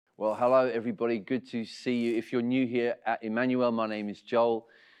Well, hello, everybody. Good to see you. If you're new here at Emmanuel, my name is Joel,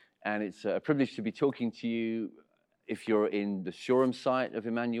 and it's a privilege to be talking to you. If you're in the Shoreham site of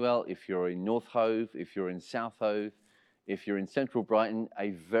Emmanuel, if you're in North Hove, if you're in South Hove, if you're in Central Brighton, a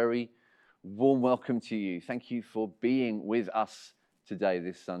very warm welcome to you. Thank you for being with us today,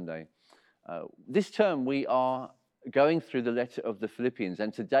 this Sunday. This term, we are going through the letter of the Philippians,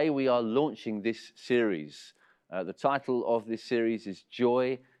 and today we are launching this series. The title of this series is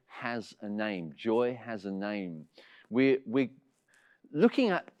Joy Has a Name. Joy has a name. We're looking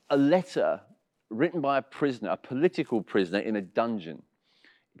at a letter written by a prisoner, a political prisoner in a dungeon,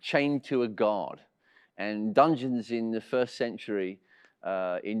 chained to a guard. And dungeons in the first century,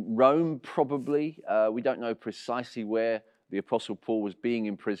 in Rome probably, we don't know precisely where the Apostle Paul was being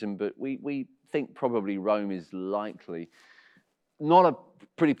imprisoned, but we think probably Rome is likely. Not a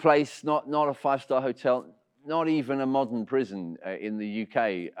pretty place, not a five-star hotel, not even a modern prison in the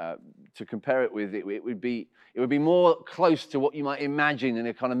UK. To compare it with, it would be more close to what you might imagine in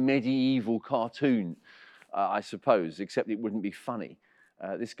a kind of medieval cartoon, I suppose, except it wouldn't be funny.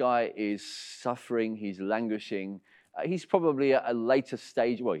 This guy is suffering, he's languishing. He's probably at a later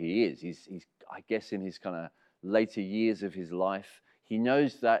stage, well, he is. He's I guess, in his kind of later years of his life. He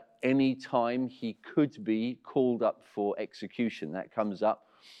knows that any time he could be called up for execution. That comes up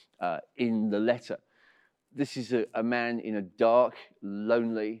in the letter. This is a man in a dark,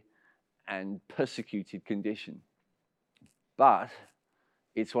 lonely, and persecuted condition. But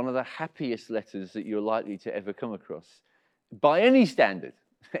it's one of the happiest letters that you're likely to ever come across. By any standard,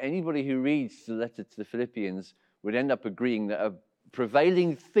 anybody who reads the letter to the Philippians would end up agreeing that a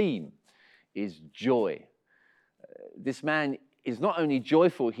prevailing theme is joy. This man is not only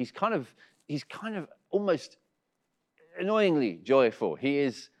joyful, he's kind of almost annoyingly joyful. He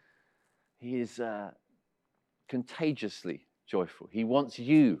is contagiously joyful. He wants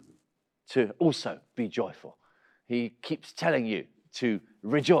you to also be joyful. He keeps telling you to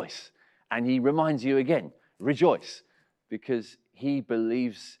rejoice, and he reminds you again, rejoice, because he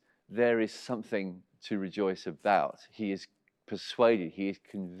believes there is something to rejoice about. He is persuaded, he is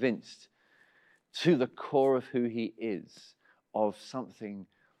convinced to the core of who he is, of something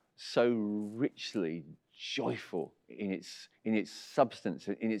so richly joyful in its substance,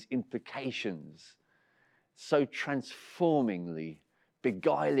 in its implications, so transformingly,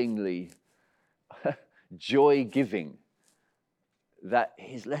 beguilingly joy-giving, that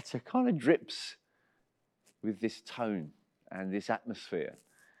his letter kind of drips with this tone and this atmosphere.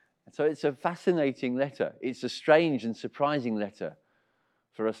 And so it's a fascinating letter. It's a strange and surprising letter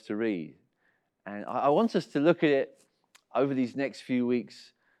for us to read. And I want us to look at it over these next few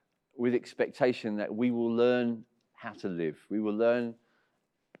weeks with expectation that we will learn how to live. We will learn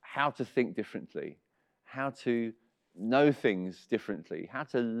how to think differently, how to know things differently, how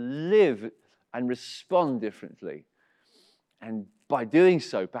to live and respond differently. And by doing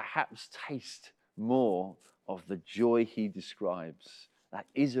so, perhaps taste more of the joy he describes that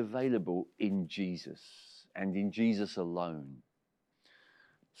is available in Jesus and in Jesus alone.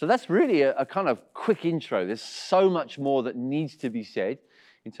 So that's really a kind of quick intro. There's so much more that needs to be said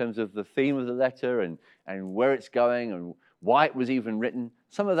in terms of the theme of the letter and where it's going and why it was even written.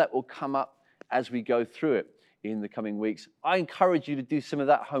 Some of that will come up as we go through it in the coming weeks. I encourage you to do some of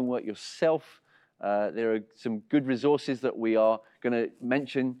that homework yourself. There are some good resources that we are going to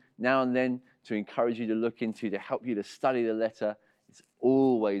mention now and then to encourage you to look into, to help you to study the letter. It's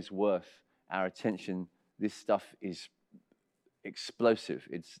always worth our attention. This stuff is explosive,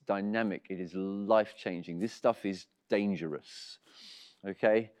 it's dynamic, it is life-changing. This stuff is dangerous,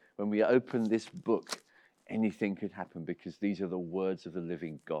 okay? When we open this book, anything could happen because these are the words of the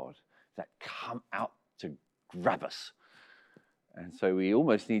living God that come out to grab us. And so we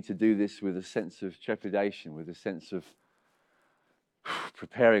almost need to do this with a sense of trepidation, with a sense of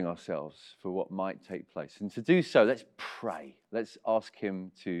preparing ourselves for what might take place. And to do so, let's pray. Let's ask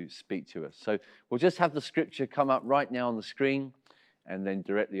him to speak to us. So we'll just have the scripture come up right now on the screen, and then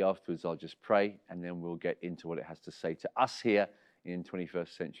directly afterwards I'll just pray, and then we'll get into what it has to say to us here in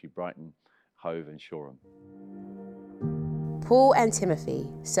 21st century Brighton, Hove and Shoreham. Paul and Timothy,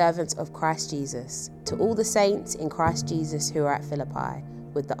 servants of Christ Jesus, to all the saints in Christ Jesus who are at Philippi,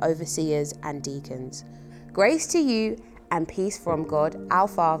 with the overseers and deacons. Grace to you and peace from God, our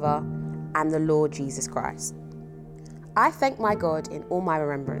Father, and the Lord Jesus Christ. I thank my God in all my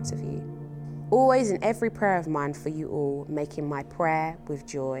remembrance of you, always in every prayer of mine for you all, making my prayer with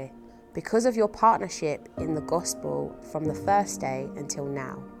joy, because of your partnership in the gospel from the first day until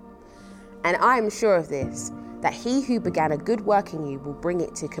now. And I am sure of this, that he who began a good work in you will bring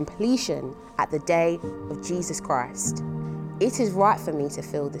it to completion at the day of Jesus Christ. It is right for me to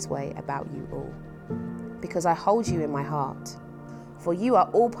feel this way about you all, because I hold you in my heart. For you are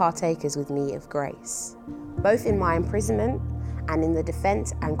all partakers with me of grace, both in my imprisonment and in the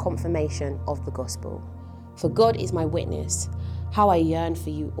defense and confirmation of the gospel. For God is my witness, how I yearn for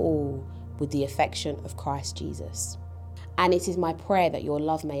you all with the affection of Christ Jesus. And it is my prayer that your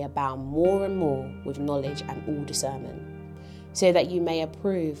love may abound more and more with knowledge and all discernment, so that you may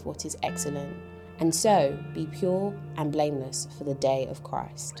approve what is excellent, and so be pure and blameless for the day of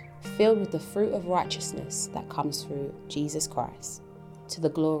Christ, filled with the fruit of righteousness that comes through Jesus Christ, to the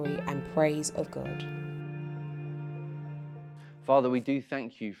glory and praise of God. Father, we do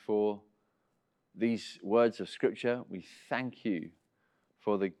thank you for these words of Scripture. We thank you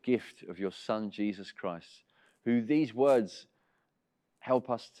for the gift of your Son, Jesus Christ, who these words help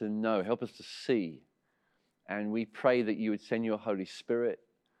us to know, help us to see. And we pray that you would send your Holy Spirit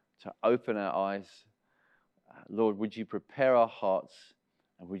to open our eyes. Lord, would you prepare our hearts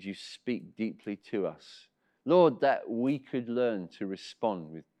and would you speak deeply to us? Lord, that we could learn to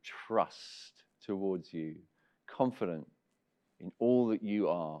respond with trust towards you, confident in all that you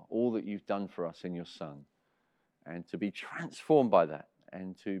are, all that you've done for us in your Son, and to be transformed by that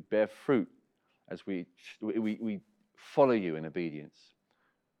and to bear fruit as we follow you in obedience.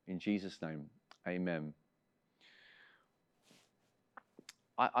 In Jesus' name, amen.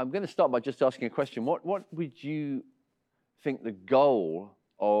 I'm going to start by just asking a question. What would you think the goal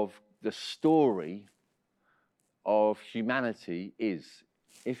of the story of humanity is?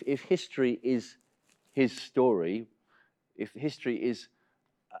 If history is his story, if history is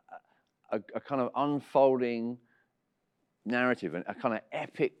a kind of unfolding narrative, a kind of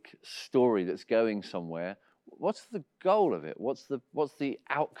epic story that's going somewhere, what's the goal of it? What's the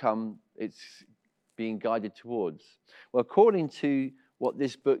outcome it's being guided towards? Well, according to what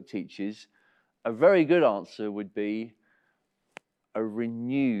this book teaches, a very good answer would be a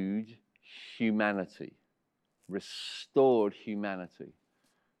renewed humanity, restored humanity.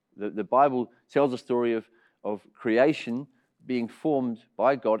 The Bible tells a story of creation being formed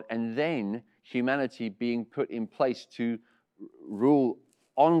by God and then humanity being put in place to rule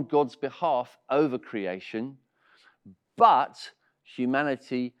on God's behalf over creation, but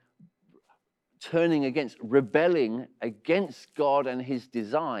humanity rebelling against God and his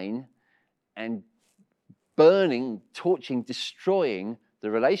design and burning, torching, destroying the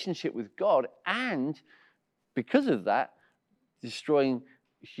relationship with God, and because of that, destroying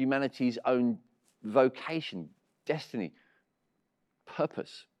humanity's own vocation, destiny,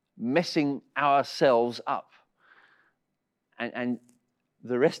 purpose, messing ourselves up. And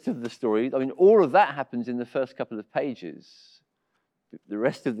the rest of the story, I mean, all of that happens in the first couple of pages. The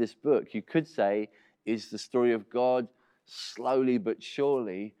rest of this book, you could say, is the story of God slowly but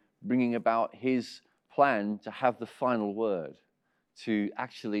surely bringing about his plan to have the final word, to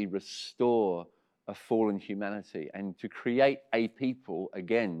actually restore a fallen humanity and to create a people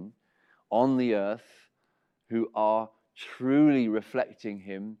again on the earth who are truly reflecting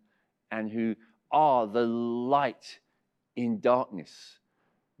him and who are the light in darkness,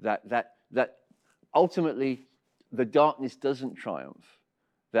 that ultimately the darkness doesn't triumph,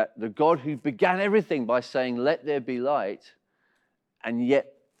 that the God who began everything by saying, "Let there be light," and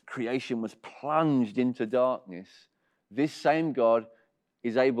yet creation was plunged into darkness, this same God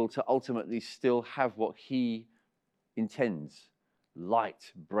is able to ultimately still have what he intends.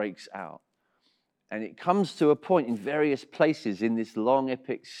 Light breaks out. And it comes to a point in various places in this long,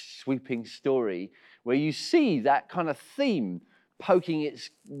 epic, sweeping story where you see that kind of theme poking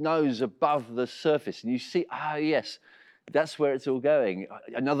its nose above the surface. And you see, yes, that's where it's all going.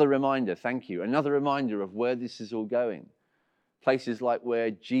 Another reminder, thank you. Another reminder of where this is all going. Places like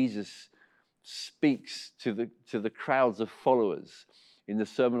where Jesus speaks to the crowds of followers in the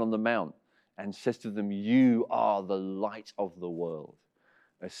Sermon on the Mount and says to them, "You are the light of the world."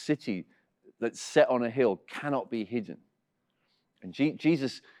 A city that's set on a hill cannot be hidden. And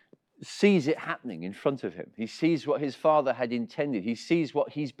Jesus sees it happening in front of him. He sees what his Father had intended. He sees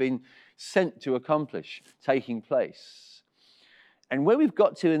what he's been sent to accomplish taking place. And where we've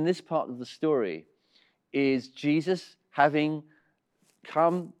got to in this part of the story is Jesus having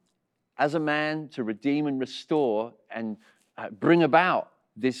come as a man to redeem and restore and bring about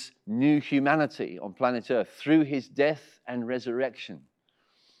this new humanity on planet Earth through his death and resurrection.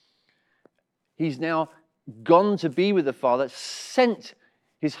 He's now gone to be with the Father, sent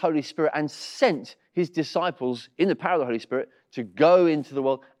his Holy Spirit and sent his disciples in the power of the Holy Spirit to go into the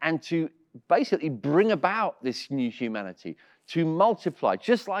world and to basically bring about this new humanity, to multiply,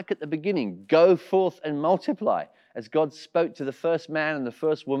 just like at the beginning, go forth and multiply, as God spoke to the first man and the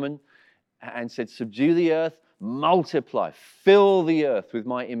first woman and said, "Subdue the earth, multiply, fill the earth with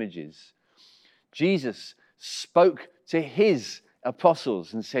my images. Jesus spoke to his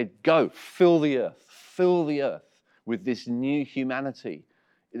apostles and said, go, fill the earth with this new humanity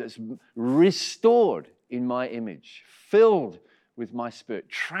that's restored in my image, filled with my spirit,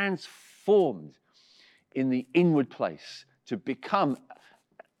 transformed in the inward place to become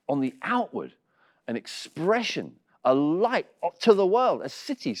on the outward an expression, a light to the world, a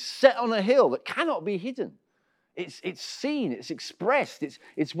city set on a hill that cannot be hidden. It's seen, it's expressed,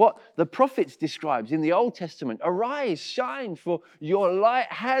 it's what the prophets describes in the Old Testament. Arise, shine, for your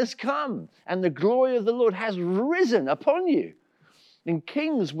light has come, and the glory of the Lord has risen upon you. And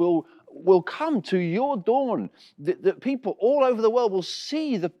kings will come to your dawn. That people all over the world will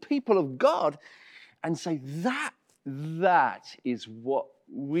see the people of God and say, that is what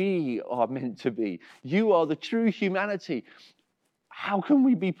we are meant to be. You are the true humanity. How can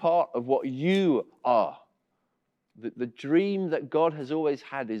we be part of what you are? The dream that God has always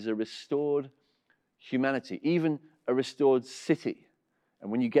had is a restored humanity, even a restored city. And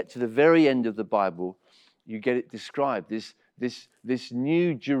when you get to the very end of the Bible, you get it described, this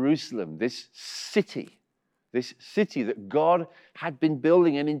new Jerusalem, this city that God had been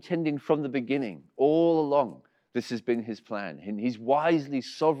building and intending from the beginning, all along. This has been his plan. And he's wisely,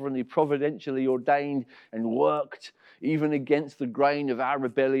 sovereignly, providentially ordained and worked, even against the grain of our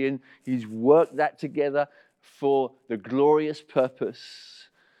rebellion. He's worked that together for the glorious purpose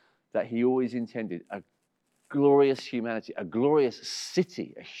that he always intended. A glorious humanity, a glorious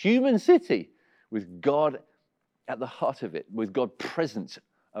city, a human city with God at the heart of it, with God present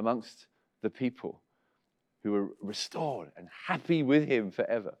amongst the people who are restored and happy with him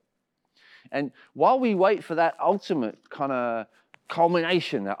forever. And while we wait for that ultimate kind of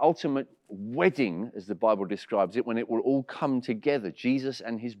culmination, that ultimate wedding, as the Bible describes it, when it will all come together, Jesus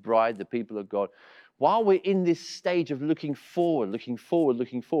and his bride, the people of God, while we're in this stage of looking forward,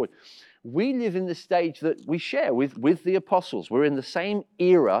 we live in the stage that we share with the apostles. We're in the same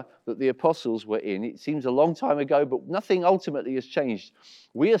era that the apostles were in. It seems a long time ago, but nothing ultimately has changed.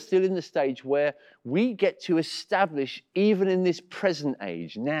 We are still in the stage where we get to establish, even in this present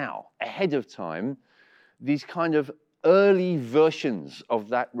age, now, ahead of time, these kind of early versions of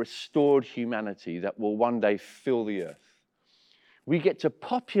that restored humanity that will one day fill the earth. We get to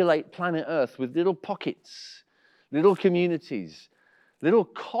populate planet Earth with little pockets, little communities, little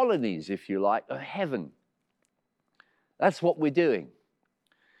colonies, if you like, of heaven. That's what we're doing.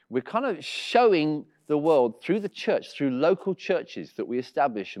 We're kind of showing the world through the church, through local churches that we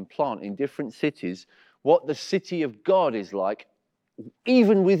establish and plant in different cities, what the city of God is like,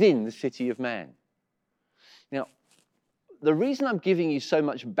 even within the city of man. Now, the reason I'm giving you so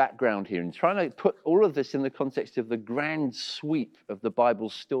much background here and trying to put all of this in the context of the grand sweep of the Bible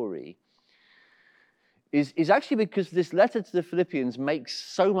story is actually because this letter to the Philippians makes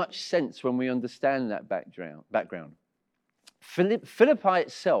so much sense when we understand that background. Philippi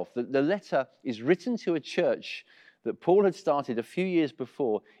itself, the letter is written to a church that Paul had started a few years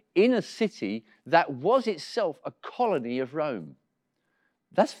before in a city that was itself a colony of Rome.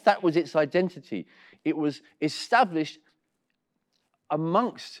 That was its identity. It was established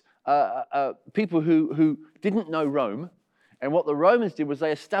amongst people who didn't know Rome. And what the Romans did was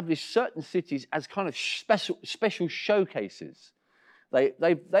they established certain cities as kind of special showcases. They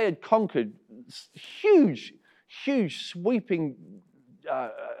had conquered huge sweeping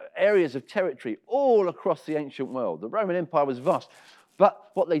areas of territory all across the ancient world. The Roman Empire was vast.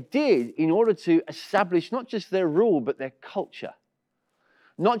 But what they did in order to establish not just their rule, but their culture,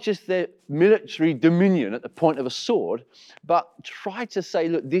 not just their military dominion at the point of a sword, but try to say,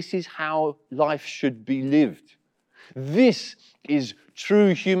 look, this is how life should be lived. This is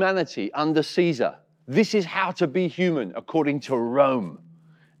true humanity under Caesar. This is how to be human according to Rome.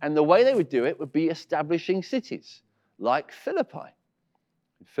 And the way they would do it would be establishing cities like Philippi.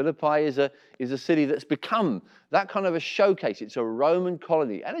 Philippi is a city that's become that kind of a showcase. It's a Roman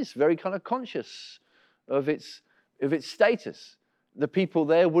colony, and it's very kind of conscious of its status. The people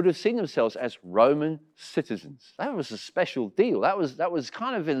there would have seen themselves as Roman citizens. That was a special deal. That was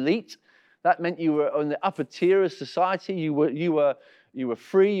kind of elite. That meant you were on the upper tier of society. You were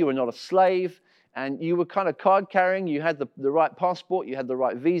free. You were not a slave, and you were kind of card carrying. You had the right passport. You had the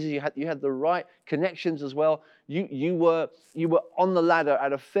right visa. You had the right connections as well. You were on the ladder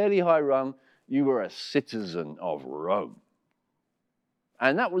at a fairly high rung. You were a citizen of Rome,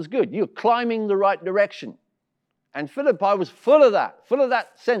 and that was good. You were climbing the right direction. And Philippi was full of that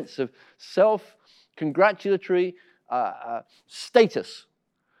sense of self-congratulatory status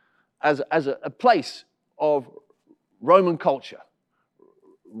as a place of Roman culture,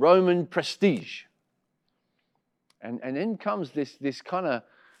 Roman prestige. And then comes this kind of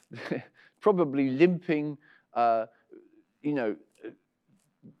probably limping,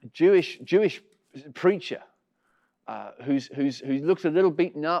 Jewish preacher who looks a little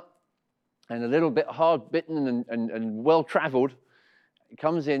beaten up and a little bit hard bitten and well traveled.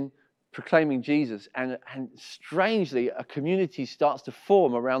 Comes in proclaiming Jesus, and strangely a community starts to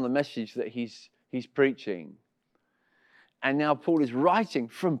form around the message that he's preaching. And now Paul is writing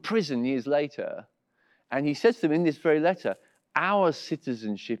from prison years later, and he says to them in this very letter, our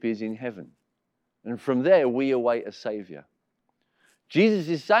citizenship is in heaven, and from there we await a Savior. Jesus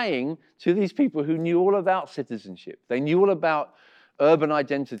is saying to these people who knew all about citizenship, they knew all about urban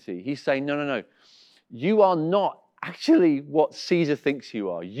identity, he's saying, no, you are not actually what Caesar thinks you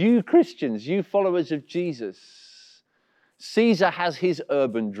are. You Christians, you followers of Jesus, Caesar has his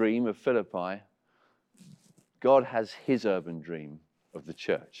urban dream of Philippi. God has his urban dream of the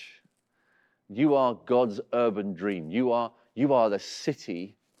church. You are God's urban dream. You are the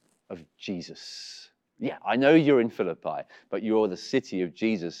city of Jesus. Yeah, I know you're in Philippi, but you're the city of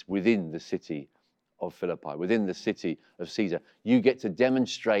Jesus within the city of Philippi, within the city of Caesar. You get to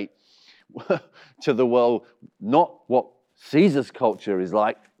demonstrate to the world not what Caesar's culture is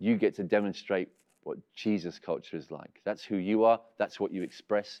like. You get to demonstrate what Jesus' culture is like. That's who you are. That's what you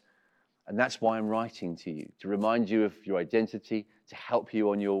express. And that's why I'm writing to you, to remind you of your identity, to help you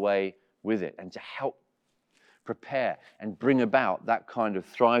on your way with it, and to help prepare and bring about that kind of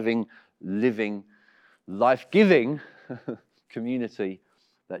thriving, living, life-giving community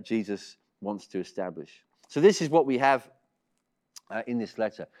that Jesus wants to establish. So this is what we have in this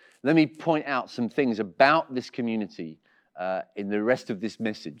letter. Let me point out some things about this community in the rest of this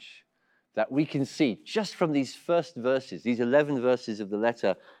message that we can see just from these first verses, these 11 verses of the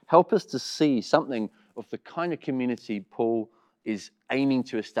letter, help us to see something of the kind of community Paul is aiming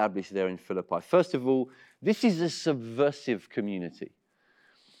to establish there in Philippi. First of all, this is a subversive community.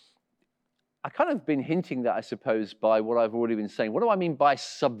 I kind of been hinting that, I suppose, by what I've already been saying. What do I mean by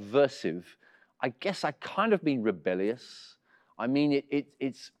subversive? I guess I kind of mean rebellious. I mean,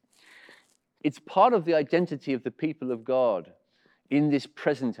 it's part of the identity of the people of God in this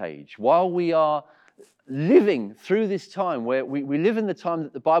present age. While we are living through this time where we live in the time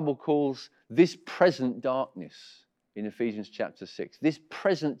that the Bible calls this present darkness in Ephesians chapter 6, this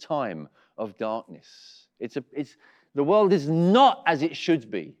present time of darkness. The world is not as it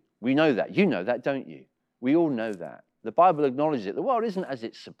should be. We know that. You know that, don't you? We all know that. The Bible acknowledges it. The world isn't as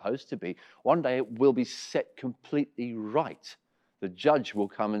it's supposed to be. One day it will be set completely right. The judge will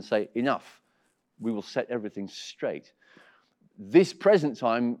come and say, enough. We will set everything straight. This present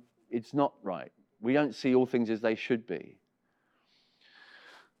time, it's not right. We don't see all things as they should be.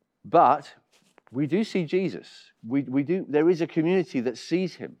 But we do see Jesus. We do. There is a community that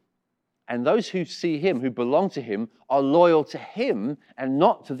sees him. And those who see him, who belong to him, are loyal to him and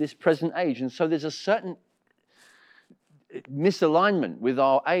not to this present age. And so there's a certain misalignment with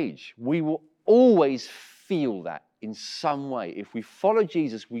our age. We will always feel that in some way. If we follow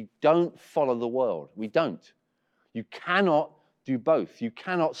Jesus, we don't follow the world. We don't. You cannot do both. You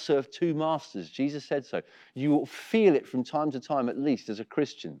cannot serve two masters. Jesus said so. You will feel it from time to time, at least as a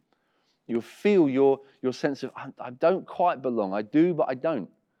Christian. You'll feel your sense of, I don't quite belong. I do, but I don't.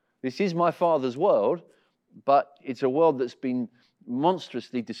 This is my Father's world, but it's a world that's been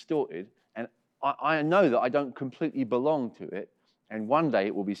monstrously distorted, and I know that I don't completely belong to it, and one day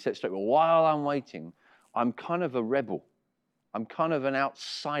it will be set straight. But while I'm waiting, I'm kind of a rebel. I'm kind of an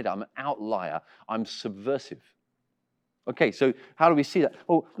outsider. I'm an outlier. I'm subversive. Okay, so how do we see that?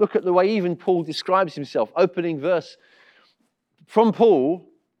 Well, look at the way even Paul describes himself. Opening verse from Paul,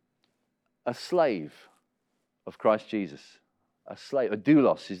 a slave of Christ Jesus. A slave, a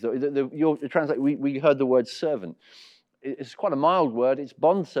doulos is your translate. We heard the word servant. It's quite a mild word. It's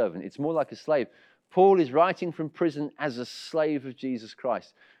bond servant. It's more like a slave. Paul is writing from prison as a slave of Jesus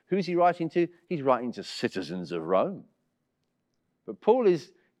Christ. Who's he writing to? He's writing to citizens of Rome. But Paul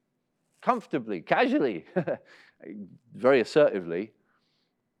is comfortably, casually, very assertively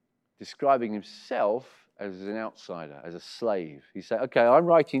describing himself as an outsider, as a slave. He said, okay, I'm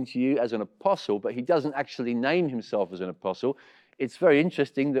writing to you as an apostle, but he doesn't actually name himself as an apostle. It's very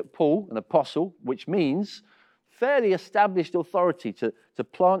interesting that Paul, an apostle, which means fairly established authority to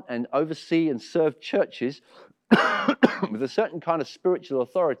plant and oversee and serve churches with a certain kind of spiritual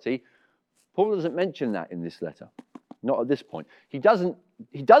authority, Paul doesn't mention that in this letter. Not at this point. He does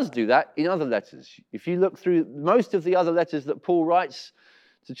do that in other letters. If you look through most of the other letters that Paul writes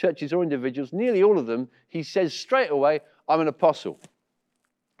to churches or individuals, nearly all of them, he says straight away, I'm an apostle.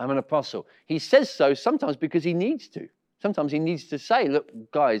 I'm an apostle. He says so sometimes because he needs to. Sometimes he needs to say, look,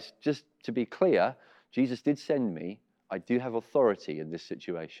 guys, just to be clear, Jesus did send me. I do have authority in this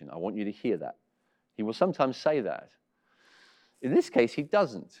situation. I want you to hear that. He will sometimes say that. In this case, he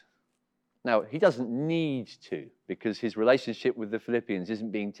doesn't. Now, he doesn't need to, because his relationship with the Philippians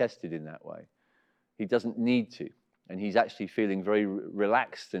isn't being tested in that way. He doesn't need to. And he's actually feeling very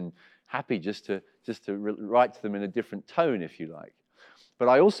relaxed and happy just to write to them in a different tone, if you like. But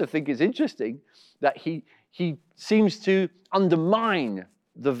I also think it's interesting that he seems to undermine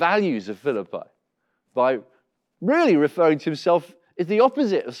the values of Philippi by really referring to himself as the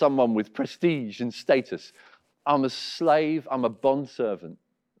opposite of someone with prestige and status. I'm a slave, I'm a bondservant,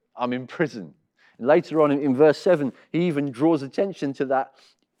 I'm in prison. And later on in verse 7, he even draws attention to that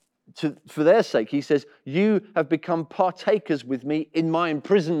for their sake. He says, you have become partakers with me in my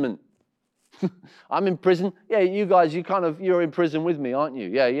imprisonment. I'm in prison. Yeah, you guys, you're in prison with me, aren't you?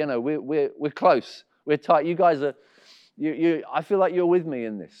 Yeah, we're close. We're tight. You guys are, I feel like you're with me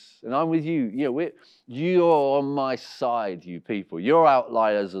in this, and I'm with you. You're on my side, you people. You're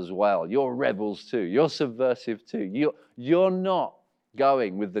outliers as well. You're rebels too. You're subversive too. You're not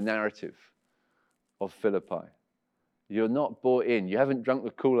going with the narrative of Philippi. You're not bought in. You haven't drunk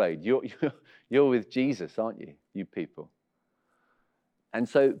the Kool-Aid. You're with Jesus, aren't you, you people? And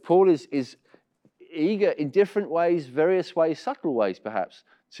so Paul is eager in different ways, various ways, subtle ways perhaps,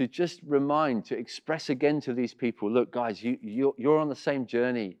 to just remind, to express again to these people, look, guys, you're on the same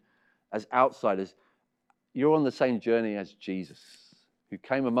journey as outsiders. You're on the same journey as Jesus, who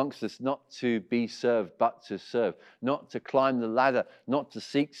came amongst us not to be served, but to serve, not to climb the ladder, not to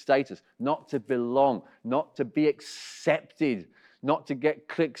seek status, not to belong, not to be accepted, not to get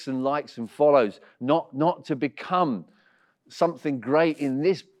clicks and likes and follows, not to become something great in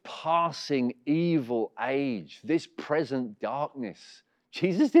this passing evil age, this present darkness.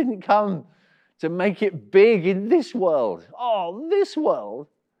 Jesus didn't come to make it big in this world. Oh, this world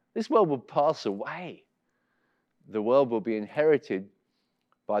will pass away. The world will be inherited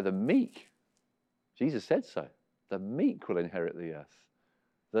by the meek. Jesus said so. The meek will inherit the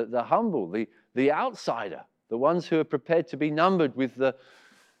earth. The humble, the outsider, the ones who are prepared to be numbered with the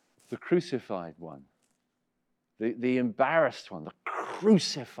crucified one. The embarrassed one, the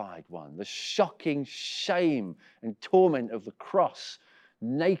crucified one, the shocking shame and torment of the cross,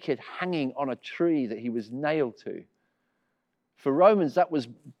 naked, hanging on a tree that he was nailed to. For Romans, that was,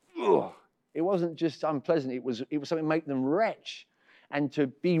 it wasn't just unpleasant, it was something that made them retch. And to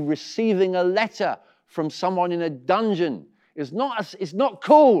be receiving a letter from someone in a dungeon is not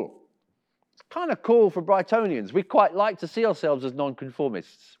cool. It's kind of cool for Brightonians. We quite like to see ourselves as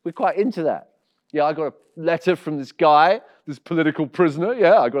nonconformists. We're quite into that. Yeah, I got a letter from this guy, this political prisoner.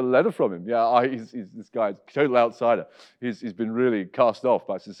 Yeah, I got a letter from him. Yeah, he's this guy's total outsider. He's been really cast off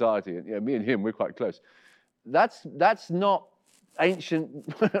by society. And yeah, me and him, we're quite close. That's not ancient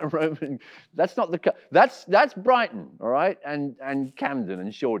Roman. That's not that's Brighton, all right, and Camden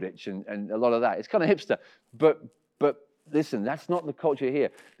and Shoreditch and a lot of that. It's kind of hipster, but listen, that's not the culture here.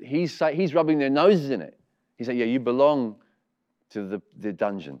 He's rubbing their noses in it. He said, yeah, you belong to the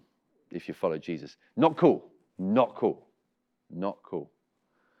dungeon. If you follow Jesus. Not cool. Not cool. Not cool.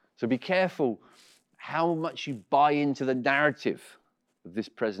 So be careful how much you buy into the narrative of this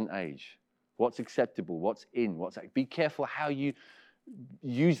present age. What's acceptable, what's in, be careful how you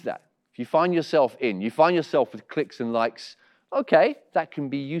use that. If you find yourself with clicks and likes, okay, that can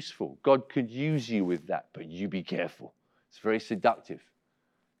be useful. God could use you with that, but you be careful. It's very seductive.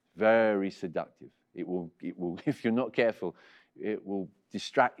 Very seductive. It will, if you're not careful, it will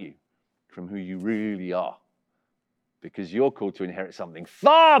distract you from who you really are, because you're called to inherit something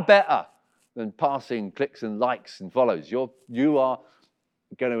far better than passing clicks and likes and follows. You are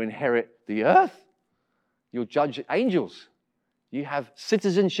going to inherit the earth. You'll judge angels. You have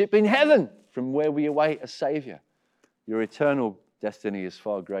citizenship in heaven from where we await a Savior. Your eternal destiny is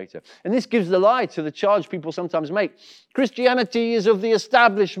far greater. And this gives the lie to the charge people sometimes make. Christianity is of the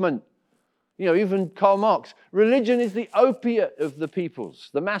establishment. Even Karl Marx, religion is the opiate of the peoples,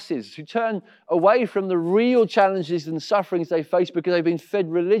 the masses, who turn away from the real challenges and sufferings they face because they've been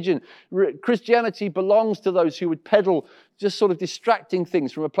fed religion. Christianity belongs to those who would peddle just sort of distracting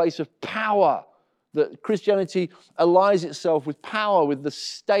things from a place of power. That Christianity allies itself with power, with the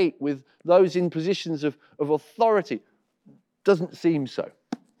state, with those in positions of authority. Doesn't seem so.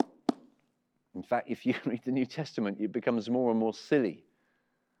 In fact, if you read the New Testament, it becomes more and more silly.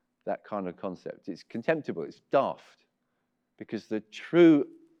 That kind of concept. It's contemptible, it's daft, because the true,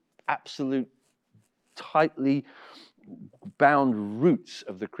 absolute, tightly bound roots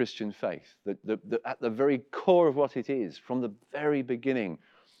of the Christian faith, at the very core of what it is, from the very beginning,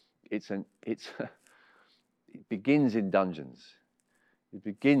 it begins in dungeons. It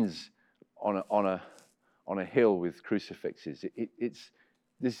begins on on a hill with crucifixes.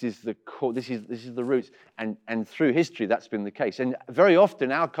 This is the core, this is the roots. And through history, that's been the case. And very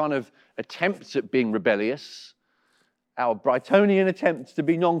often, our kind of attempts at being rebellious, our Brightonian attempts to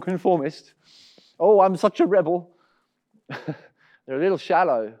be nonconformist, oh, I'm such a rebel, they're a little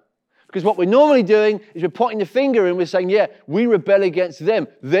shallow. Because what we're normally doing is we're pointing the finger and we're saying, yeah, we rebel against them.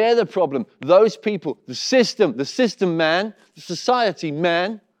 They're the problem. Those people, the system man, the society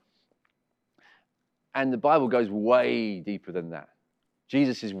man. And the Bible goes way deeper than that.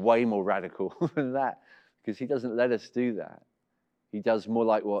 Jesus is way more radical than that because he doesn't let us do that. He does more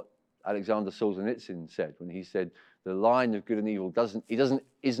like what Alexander Solzhenitsyn said when he said, the line of good and evil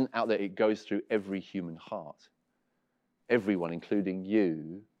isn't out there. It goes through every human heart. Everyone, including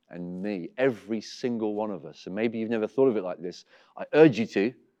you and me, every single one of us. And maybe you've never thought of it like this. I urge you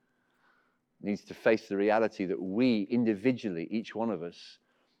to. Needs to face the reality that we individually, each one of us,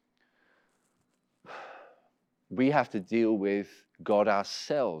 we have to deal with God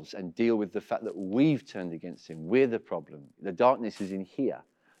ourselves and deal with the fact that we've turned against him. We're the problem. The darkness is in here.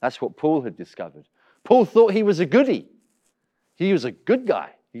 That's what Paul had discovered. Paul thought he was a goodie. He was a good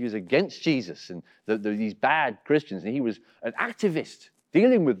guy. He was against Jesus and these bad Christians. And he was an activist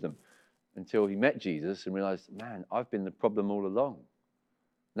dealing with them until he met Jesus and realized, man, I've been the problem all along.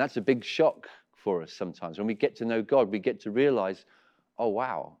 And that's a big shock for us sometimes. When we get to know God, we get to realize, oh,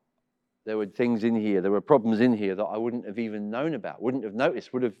 wow, there were things in here, there were problems in here that I wouldn't have even known about, wouldn't have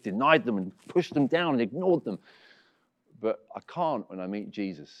noticed, would have denied them and pushed them down and ignored them. But I can't when I meet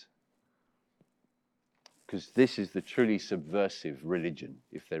Jesus. Because this is the truly subversive religion,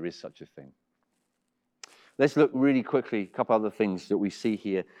 if there is such a thing. Let's look really quickly, a couple other things that we see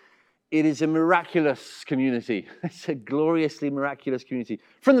here. It is a miraculous community. It's a gloriously miraculous community.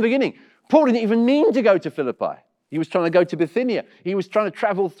 From the beginning, Paul didn't even mean to go to Philippi. He was trying to go to Bithynia. He was trying to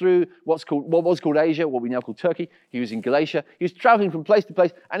travel through what was called Asia, what we now call Turkey. He was in Galatia. He was traveling from place to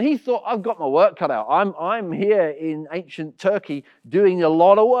place, and he thought, I've got my work cut out. I'm here in ancient Turkey doing a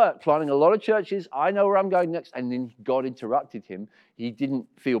lot of work, planting a lot of churches. I know where I'm going next. And then God interrupted him. He didn't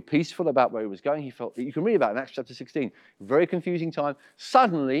feel peaceful about where he was going. He felt, you can read about it in Acts chapter 16. Very confusing time.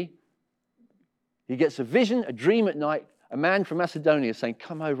 Suddenly, he gets a vision, a dream at night. A man from Macedonia saying,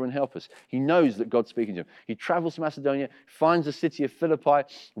 come over and help us. He knows that God's speaking to him. He travels to Macedonia, finds the city of Philippi,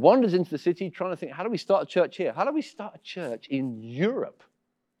 wanders into the city trying to think, how do we start a church here? How do we start a church in Europe?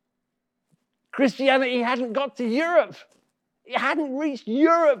 Christianity hadn't got to Europe. It hadn't reached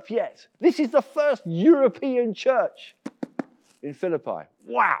Europe yet. This is the first European church in Philippi.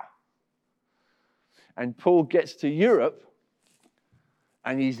 Wow. And Paul gets to Europe,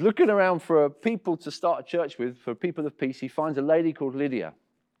 and he's looking around for people to start a church with, for people of peace. He finds a lady called Lydia.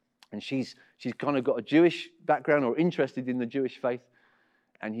 And she's kind of got a Jewish background or interested in the Jewish faith.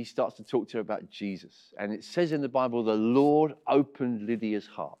 And he starts to talk to her about Jesus. And it says in the Bible, the Lord opened Lydia's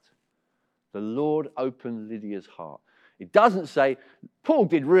heart. The Lord opened Lydia's heart. It doesn't say, Paul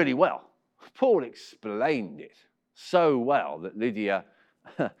did really well. Paul explained it so well that Lydia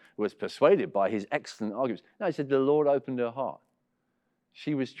was persuaded by his excellent arguments. No, he said the Lord opened her heart.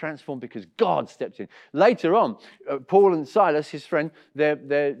 She was transformed because God stepped in. Later on, Paul and Silas, his friend,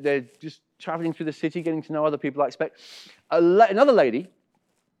 they're just traveling through the city, getting to know other people, I expect. Another lady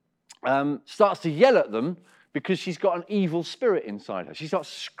starts to yell at them because she's got an evil spirit inside her. She starts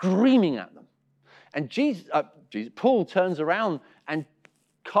screaming at them. And Paul turns around and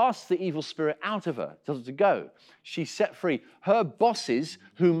casts the evil spirit out of her, tells her to go. She's set free. Her bosses,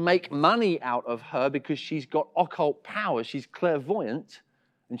 who make money out of her because she's got occult power, she's clairvoyant,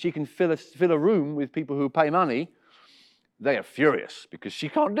 and she can fill a room with people who pay money, they are furious because she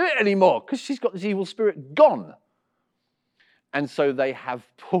can't do it anymore because she's got this evil spirit gone. And so they have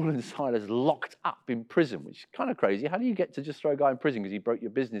Paul and Silas locked up in prison, which is kind of crazy. How do you get to just throw a guy in prison because he broke your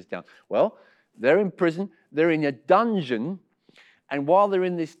business down? Well, they're in prison. They're in a dungeon. And while they're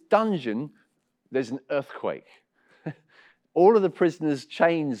in this dungeon, there's an earthquake. All of the prisoners'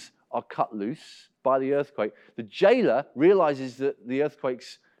 chains are cut loose by the earthquake. The jailer realizes that the earthquake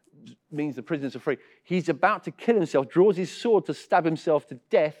means the prisoners are free. He's about to kill himself, draws his sword to stab himself to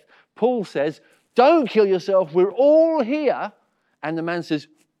death. Paul says, don't kill yourself, we're all here. And the man says,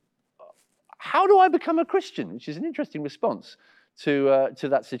 how do I become a Christian? Which is an interesting response to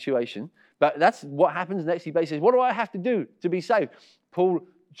that situation. But that's what happens next. He basically says, what do I have to do to be saved? Paul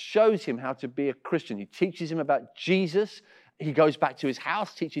shows him how to be a Christian. He teaches him about Jesus. He goes back to his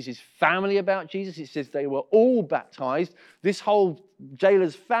house, teaches his family about Jesus. It says they were all baptized. This whole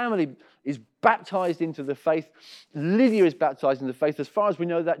jailer's family is baptized into the faith. Lydia is baptized into the faith. As far as we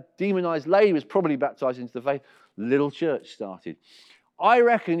know, that demonized lady was probably baptized into the faith. Little church started. I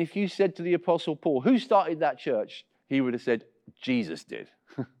reckon if you said to the Apostle Paul, who started that church? He would have said, Jesus did.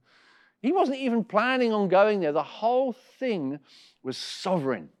 He wasn't even planning on going there. The whole thing was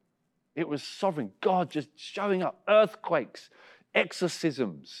sovereign. It was sovereign. God just showing up. Earthquakes,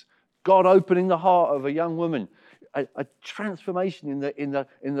 exorcisms, God opening the heart of a young woman, a transformation in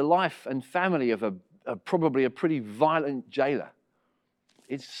the life and family of probably a pretty violent jailer.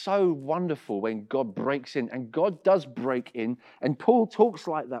 It's so wonderful when God breaks in, and God does break in. And Paul talks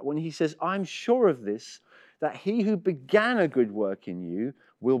like that when he says, I'm sure of this, that he who began a good work in you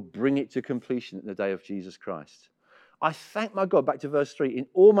will bring it to completion at the day of Jesus Christ. I thank my God, back to verse 3, in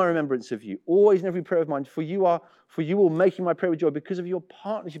all my remembrance of you, always in every prayer of mine, for you all making my prayer with joy because of your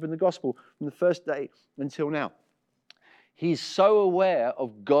partnership in the gospel from the first day until now. He's so aware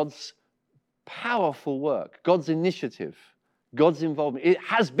of God's powerful work, God's initiative, God's involvement. It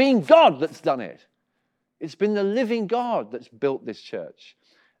has been God that's done it. It's been the living God that's built this church.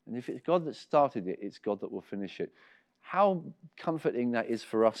 And if it's God that started it, it's God that will finish it. How comforting that is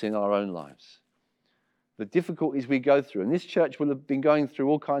for us in our own lives. The difficulties we go through. And this church will have been going through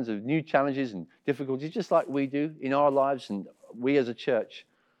all kinds of new challenges and difficulties, just like we do in our lives and we as a church.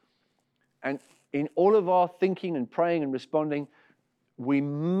 And in all of our thinking and praying and responding, we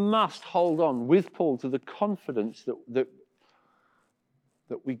must hold on with Paul to the confidence that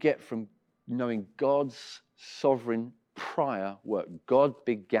we get from knowing God's sovereign prior work. God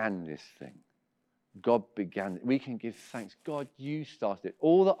began this thing. God began it. We can give thanks. God, you started it.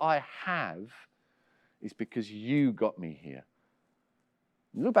 All that I have is because you got me here.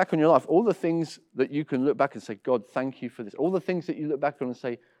 You look back on your life, all the things that you can look back and say, God, thank you for this. All the things that you look back on and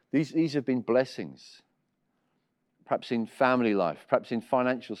say, these have been blessings. Perhaps in family life, perhaps in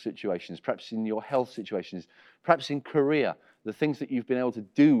financial situations, perhaps in your health situations, perhaps in career, the things that you've been able to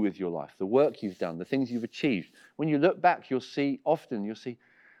do with your life, the work you've done, the things you've achieved. When you look back, you'll see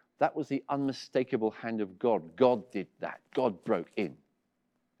that was the unmistakable hand of God. God did that. God broke in.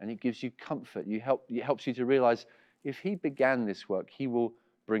 And it gives you comfort. It helps you to realize if he began this work, he will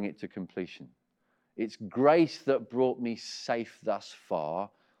bring it to completion. It's grace that brought me safe thus far,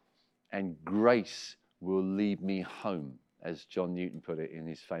 and grace will lead me home, as John Newton put it in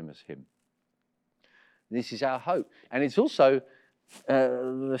his famous hymn. This is our hope. And it's also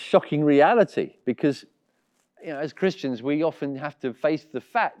the shocking reality, because as Christians, we often have to face the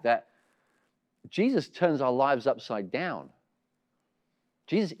fact that Jesus turns our lives upside down.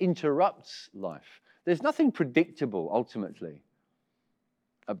 Jesus interrupts life. There's nothing predictable, ultimately.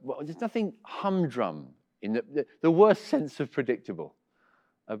 There's nothing humdrum in the worst sense of predictable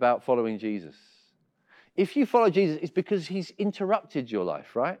about following Jesus. If you follow Jesus, it's because he's interrupted your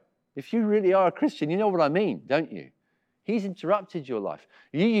life, right? If you really are a Christian, you know what I mean, don't you? He's interrupted your life.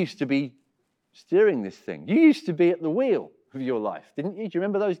 You used to be steering this thing. You used to be at the wheel of your life, didn't you? Do you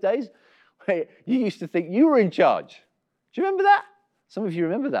remember those days? Where you used to think you were in charge. Do you remember that? Some of you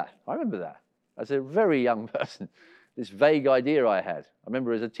remember that. I remember that. As a very young person, this vague idea I had. I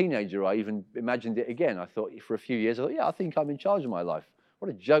remember as a teenager, I even imagined it again. I thought for a few years, I think I'm in charge of my life. What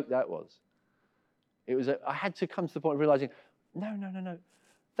a joke that was. I had to come to the point of realizing, no.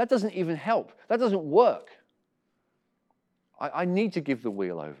 That doesn't even help. That doesn't work. I need to give the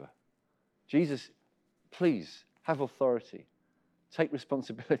wheel over. Jesus, please have authority. Take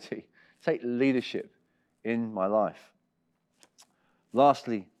responsibility. Take leadership in my life.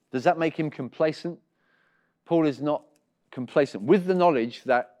 Lastly, does that make him complacent? Paul is not complacent. With the knowledge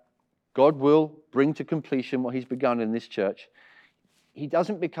that God will bring to completion what he's begun in this church, he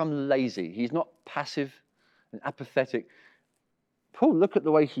doesn't become lazy. He's not passive and apathetic. Paul, look at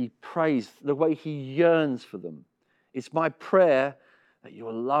the way he prays, the way he yearns for them. It's my prayer that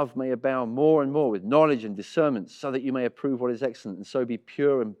your love may abound more and more with knowledge and discernment, so that you may approve what is excellent, and so be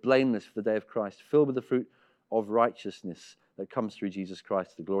pure and blameless for the day of Christ, filled with the fruit of righteousness that comes through Jesus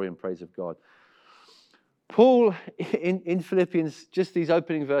Christ, the glory and praise of God. Paul, in Philippians, just these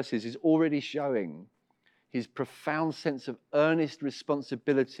opening verses, is already showing his profound sense of earnest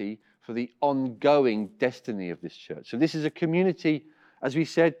responsibility for the ongoing destiny of this church. So this is a community, as we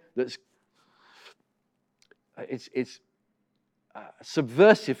said, it's a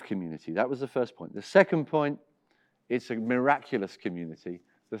subversive community. That was the first point. The second point, it's a miraculous community.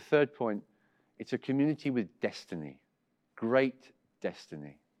 The third point, it's a community with destiny, great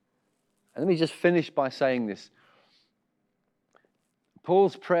destiny. And let me just finish by saying this.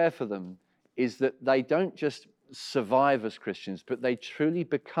 Paul's prayer for them is that they don't just survive as Christians, but they truly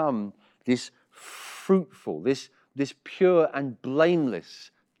become this fruitful, this pure and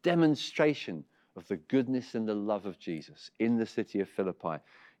blameless demonstration of the goodness and the love of Jesus in the city of Philippi.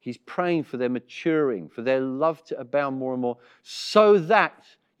 He's praying for their maturing, for their love to abound more and more, so that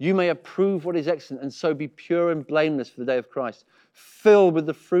you may approve what is excellent and so be pure and blameless for the day of Christ, filled with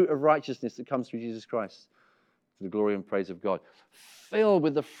the fruit of righteousness that comes through Jesus Christ, for the glory and praise of God. Filled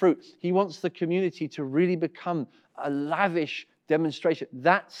with the fruit. He wants the community to really become a lavish demonstration.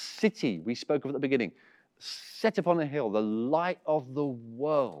 That city we spoke of at the beginning, set upon a hill, the light of the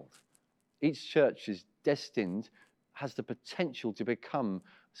world. Each church is destined, has the potential to become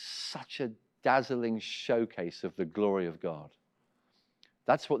such a dazzling showcase of the glory of God.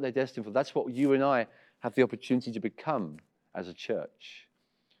 That's what they're destined for. That's what you and I have the opportunity to become as a church.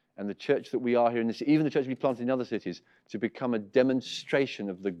 And the church that we are here in this, even the church we planted in other cities, to become a demonstration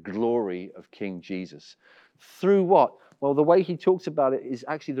of the glory of King Jesus. Through what? Well, the way he talks about it is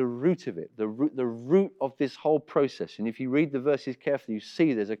actually the root of it, the root of this whole process. And if you read the verses carefully, you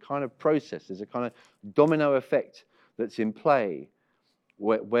see there's a kind of process, there's a kind of domino effect that's in play,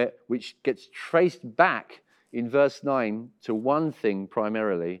 which gets traced back in verse 9 to one thing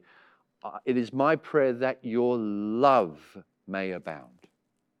primarily. It is my prayer that your love may abound.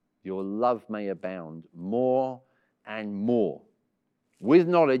 Your love may abound more and more with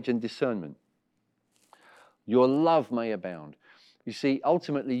knowledge and discernment. Your love may abound. You see,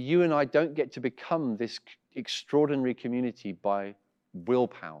 ultimately, you and I don't get to become this extraordinary community by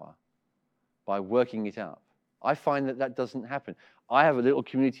willpower, by working it up. I find that doesn't happen. I have a little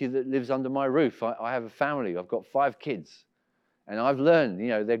community that lives under my roof. I have a family. I've got 5 kids. And I've learned,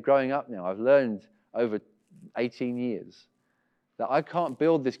 they're growing up now. I've learned over 18 years that I can't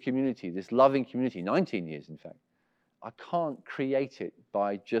build this community, this loving community, 19 years in fact. I can't create it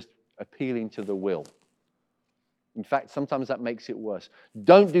by just appealing to the will. In fact, sometimes that makes it worse.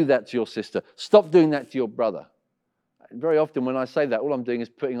 Don't do that to your sister. Stop doing that to your brother. Very often when I say that, all I'm doing is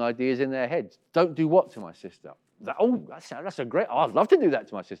putting ideas in their heads. Don't do what to my sister? That's a great, I'd love to do that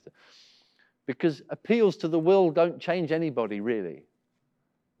to my sister. Because appeals to the will don't change anybody, really.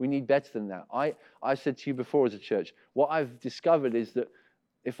 We need better than that. I said to you before as a church, what I've discovered is that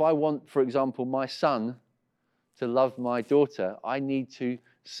if I want, for example, my son to love my daughter, I need to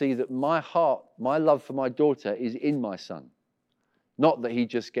see that my heart, my love for my daughter is in my son. Not that he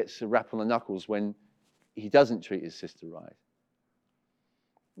just gets a rap on the knuckles when he doesn't treat his sister right.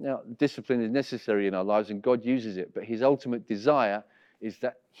 Now, discipline is necessary in our lives and God uses it, but his ultimate desire is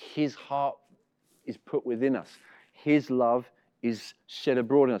that his heart is put within us. His love is shed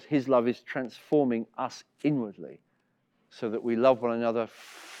abroad in us. His love is transforming us inwardly so that we love one another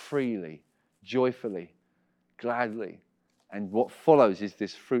freely, joyfully, gladly. And what follows is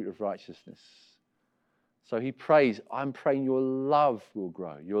this fruit of righteousness. So he prays, I'm praying your love will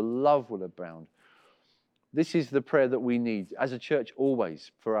grow, your love will abound. This is the prayer that we need as a church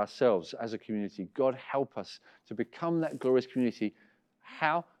always for ourselves, as a community. God, help us to become that glorious community.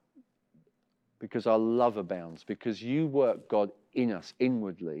 How? Because our love abounds, because you work, God, in us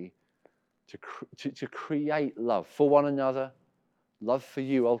inwardly to create love for one another, love for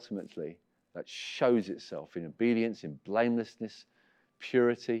you ultimately, that shows itself in obedience, in blamelessness,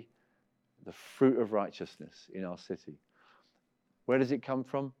 purity, the fruit of righteousness in our city. Where does it come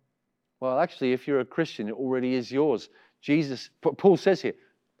from? Well, actually, if you're a Christian, it already is yours. Paul says here,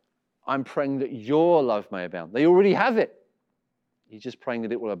 I'm praying that your love may abound. They already have it. He's just praying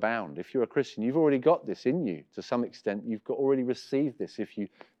that it will abound. If you're a Christian, you've already got this in you to some extent. You've already received this. If you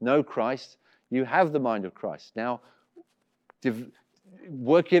know Christ, you have the mind of Christ. Now,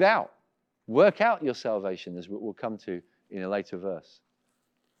 work it out. Work out your salvation, as we'll come to in a later verse.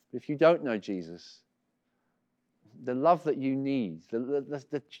 If you don't know Jesus, the love that you need,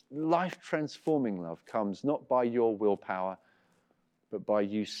 the life-transforming love comes not by your willpower, but by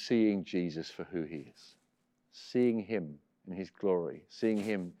you seeing Jesus for who he is. Seeing him in his glory, seeing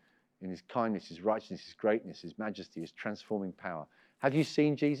him in his kindness, his righteousness, his greatness, his majesty, his transforming power. Have you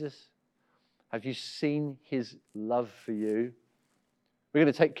seen Jesus? Have you seen his love for you? We're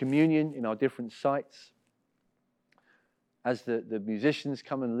going to take communion in our different sites. As the musicians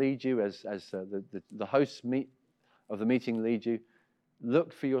come and lead you, as the hosts of the meeting lead you,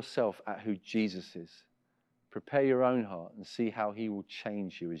 look for yourself at who Jesus is. Prepare your own heart and see how he will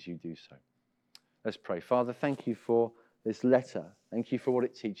change you as you do so. Let's pray. Father, thank you for this letter. Thank you for what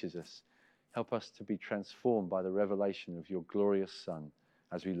it teaches us. Help us to be transformed by the revelation of your glorious Son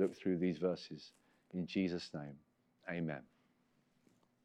as we look through these verses. In Jesus' name, amen.